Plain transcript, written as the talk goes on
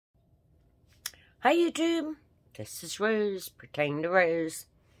Hi YouTube, this is Rose, pertaining to Rose.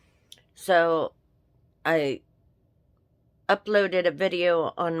 So, I uploaded a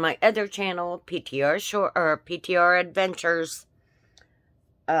video on my other channel, PTR Adventures,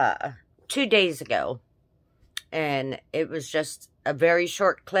 2 days ago. And it was just a very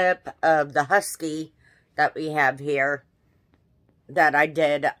short clip of the husky that we have here that I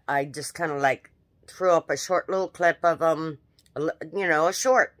did. I just kind of like threw up a short little clip of them, you know, a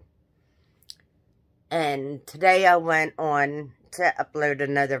short. And today I went on to upload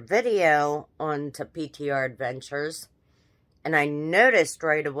another video onto PTR Adventures. And I noticed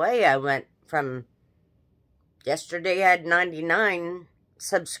right away I went from... Yesterday I had 99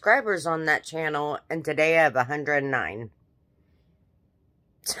 subscribers on that channel. And today I have 109.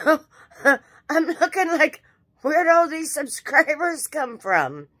 So, I'm looking like, where'd all these subscribers come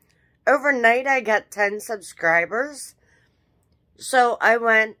from? Overnight I got 10 subscribers. So I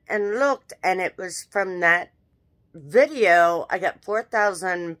went and looked, and it was from that video. I got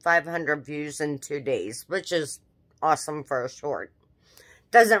 4,500 views in 2 days, which is awesome for a short.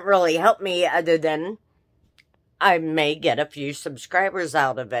 Doesn't really help me other than I may get a few subscribers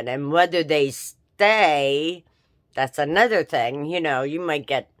out of it. And whether they stay, that's another thing. You know, you might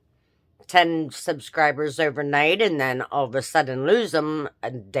get 10 subscribers overnight and then all of a sudden lose them a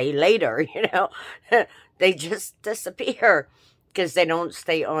day later, you know. They just disappear because they don't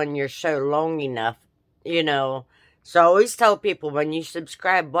stay on your show long enough, you know. So I always tell people, when you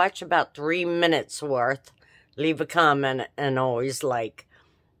subscribe, watch about 3 minutes worth. Leave a comment and always like.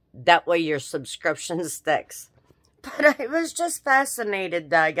 That way your subscription sticks. But I was just fascinated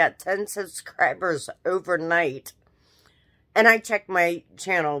that I got 10 subscribers overnight. And I check my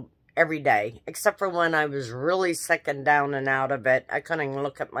channel every day, except for when I was really sick and down and out of it. I couldn't even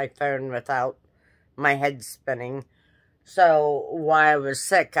look at my phone without my head spinning. So while I was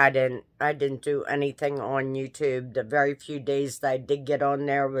sick, I didn't do anything on YouTube. The very few days that I did get on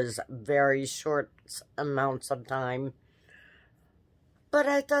there was very short amounts of time. But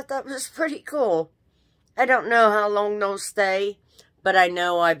I thought that was pretty cool. I don't know how long they'll stay, but I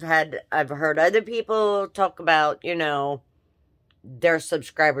know I've heard other people talk about, you know, their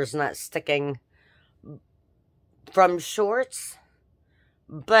subscribers not sticking from shorts.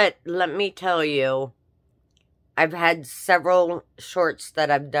 But let me tell you, I've had several shorts that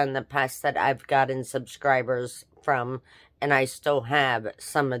I've done in the past that I've gotten subscribers from, and I still have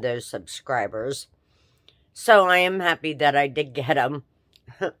some of those subscribers. So I am happy that I did get them.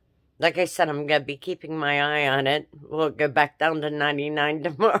 Like I said, I'm going to be keeping my eye on it. We'll go back down to 99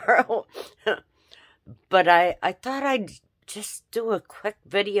 tomorrow. But I thought I'd just do a quick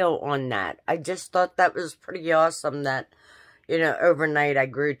video on that. I just thought that was pretty awesome that, you know, overnight I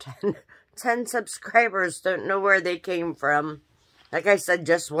grew 10 subscribers. Don't know where they came from. Like I said,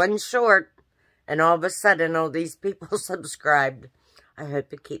 just one short, and all of a sudden all these people subscribed. I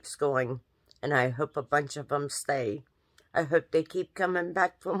hope it keeps going, and I hope a bunch of them stay. I hope they keep coming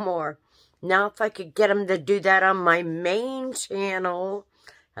back for more. Now if I could get them to do that on my main channel,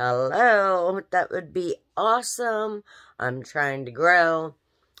 hello, that would be awesome. I'm trying to grow.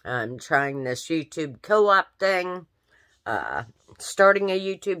 I'm trying this YouTube co-op thing. Starting a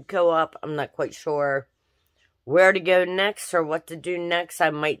YouTube co-op. I'm not quite sure where to go next or what to do next. I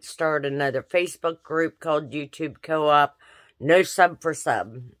might start another Facebook group called YouTube Co-op. No sub for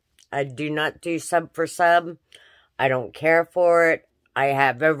sub. I do not do sub for sub. I don't care for it.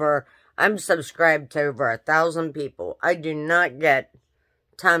 I'm subscribed to over 1,000 people. I do not get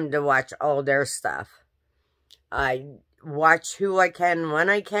time to watch all their stuff. I watch who I can when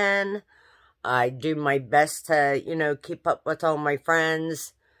I can. I do my best to, you know, keep up with all my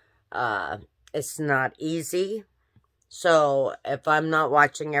friends. It's not easy. So, if I'm not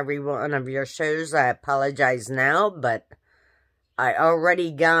watching every one of your shows, I apologize now. But I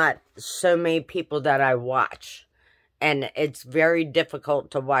already got so many people that I watch. And it's very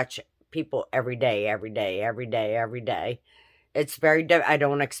difficult to watch people every day. It's very I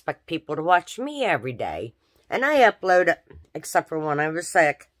don't expect people to watch me every day. And I upload, except for when I was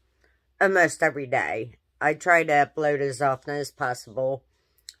sick, almost every day. I try to upload as often as possible.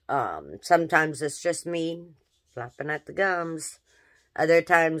 Sometimes it's just me flapping at the gums. Other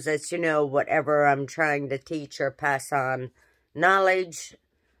times it's, you know, whatever I'm trying to teach or pass on knowledge.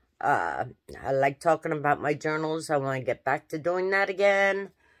 I like talking about my journals. I want to get back to doing that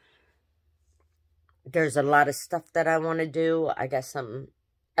again. There's a lot of stuff that I want to do. I got some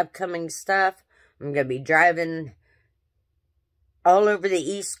upcoming stuff. I'm going to be driving all over the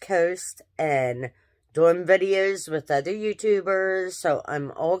East Coast and doing videos with other YouTubers. So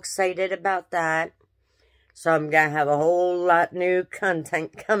I'm all excited about that. So I'm going to have a whole lot new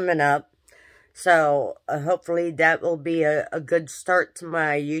content coming up. So, hopefully that will be a good start to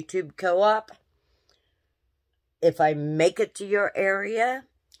my YouTube co-op. If I make it to your area,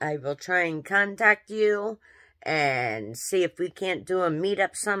 I will try and contact you and see if we can't do a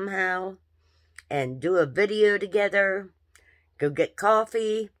meetup somehow and do a video together. Go get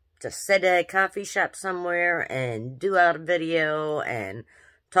coffee, just sit at a coffee shop somewhere and do out a video and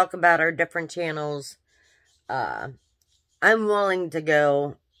talk about our different channels. I'm willing to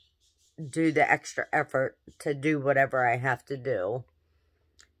go do the extra effort to do whatever I have to do.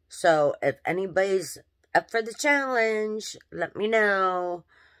 So if anybody's up for the challenge, let me know.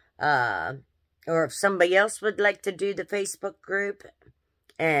 Or if somebody else would like to do the Facebook group,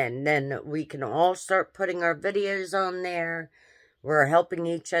 and then we can all start putting our videos on there. We're helping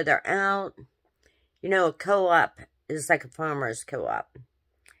each other out. You know, a co-op is like a farmer's co-op.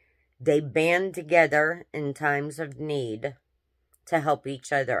 They band together in times of need to help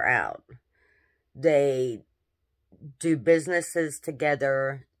each other out. They do businesses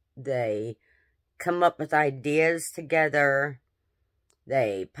together. They come up with ideas together.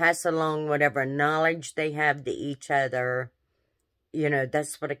 They pass along whatever knowledge they have to each other. You know,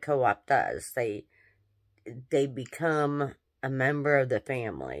 that's what a co-op does. They become a member of the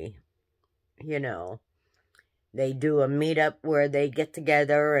family. You know, they do a meetup where they get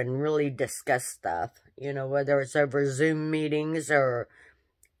together and really discuss stuff. You know, whether it's over Zoom meetings or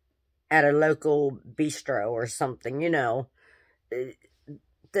at a local bistro or something, you know.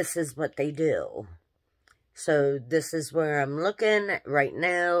 This is what they do. So this is where I'm looking right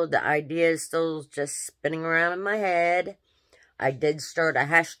now. The idea is still just spinning around in my head. I did start a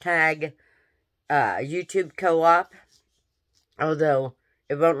hashtag YouTube co-op. Although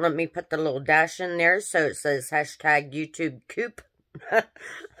it won't let me put the little dash in there. So it says hashtag YouTube coop.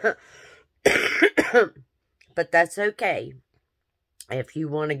 But that's okay. If you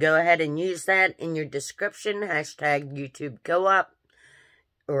want to go ahead and use that in your description, hashtag YouTube co-op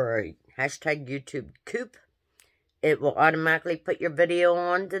or hashtag YouTube coop, it will automatically put your video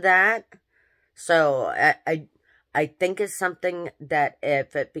onto that. So I think it's something that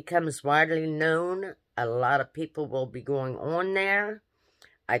if it becomes widely known, a lot of people will be going on there.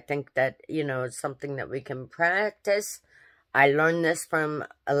 I think that, you know, it's something that we can practice. I learned this from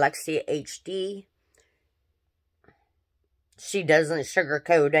Alexia HD. She doesn't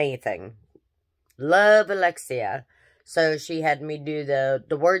sugarcoat anything. Love Alexia. So she had me do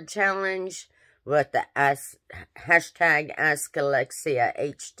the word challenge with the hashtag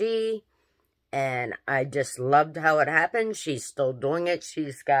AskAlexiaHD. And I just loved how it happened. She's still doing it.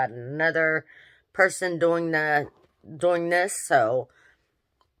 She's got another person doing this. So,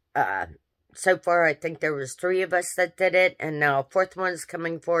 so far I think there was 3 of us that did it. And now a 4th one's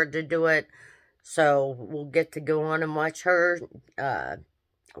coming forward to do it. So we'll get to go on and watch her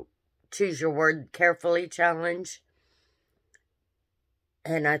choose your word carefully challenge.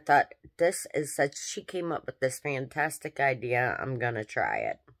 And I thought, this is such, she came up with this fantastic idea. I'm going to try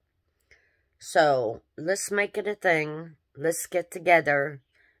it. So let's make it a thing. Let's get together,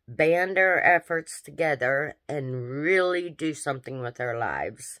 band our efforts together, and really do something with our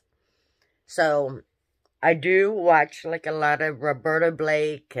lives. So I do watch like a lot of Roberta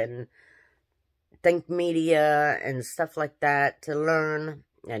Blake and Think Media and stuff like that to learn.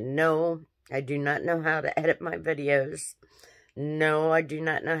 And no, I do not know how to edit my videos. No, I do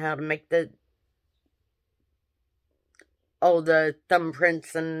not know how to make all the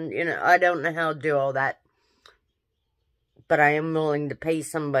thumbprints and, you know, I don't know how to do all that. But I am willing to pay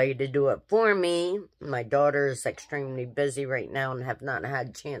somebody to do it for me. My daughter is extremely busy right now and have not had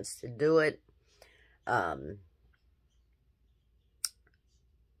a chance to do it. I'm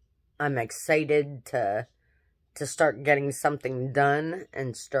excited to start getting something done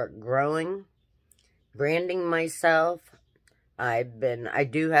and start growing, branding myself. I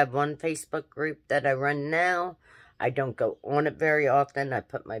do have one Facebook group that I run now. I don't go on it very often. I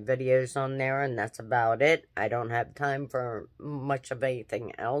put my videos on there and that's about it. I don't have time for much of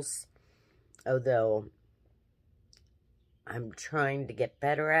anything else. Although I'm trying to get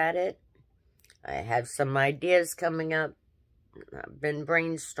better at it. I have some ideas coming up. I've been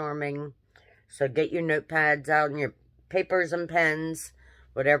brainstorming. So get your notepads out and your papers and pens.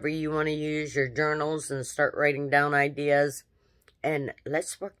 Whatever you want to use, your journals, and start writing down ideas. And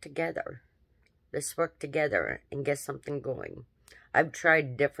let's work together. Let's work together and get something going. I've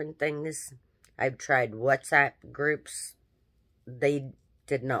tried different things. I've tried WhatsApp groups. They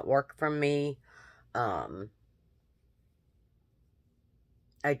did not work for me. I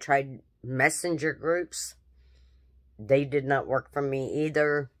tried messenger groups. They did not work for me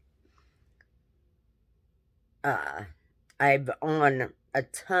either. I'm on a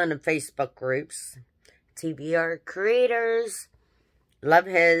ton of Facebook groups. TBR Creators, love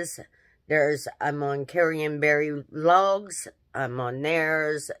his. I'm on Carrie and Barry Vlogs, I'm on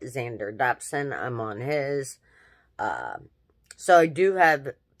theirs. Xander Dobson, I'm on his. So I do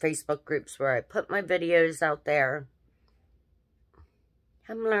have Facebook groups where I put my videos out there.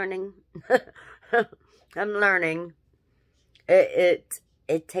 I'm learning. I'm learning. It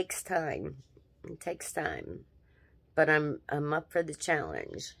takes time. It takes time. But I'm up for the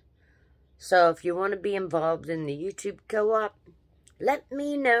challenge. So if you want to be involved in the YouTube co-op, let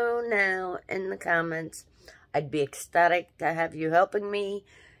me know now in the comments. I'd be ecstatic to have you helping me,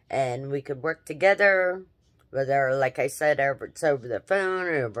 and we could work together. Whether, like I said, it's over the phone,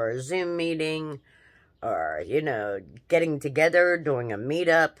 or over a Zoom meeting, or, you know, getting together, doing a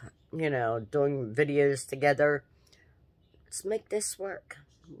meetup, you know, doing videos together. Let's make this work.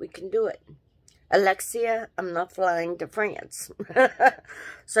 We can do it. Alexia, I'm not flying to France.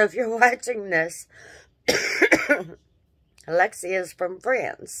 So if you're watching this, Alexia is from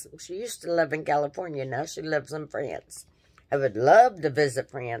France. She used to live in California. Now she lives in France. I would love to visit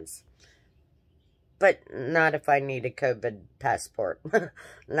France. But not if I need a COVID passport.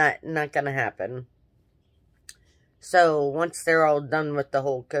 not going to happen. So once they're all done with the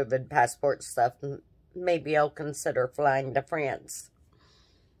whole COVID passport stuff, maybe I'll consider flying to France.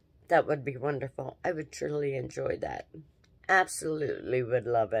 That would be wonderful. I would truly enjoy that. Absolutely would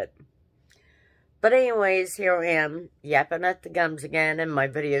love it. But anyways, here I am, yapping at the gums again, and my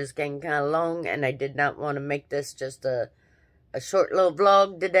video's getting kind of long, and I did not want to make this just a short little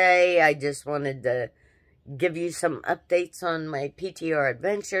vlog today. I just wanted to give you some updates on my PTR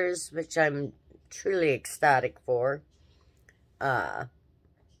adventures, which I'm truly ecstatic for. I'm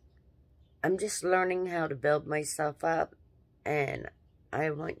just learning how to build myself up, and I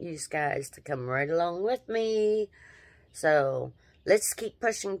want you guys to come right along with me. So let's keep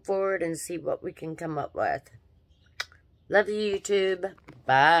pushing forward and see what we can come up with. Love you, YouTube.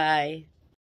 Bye.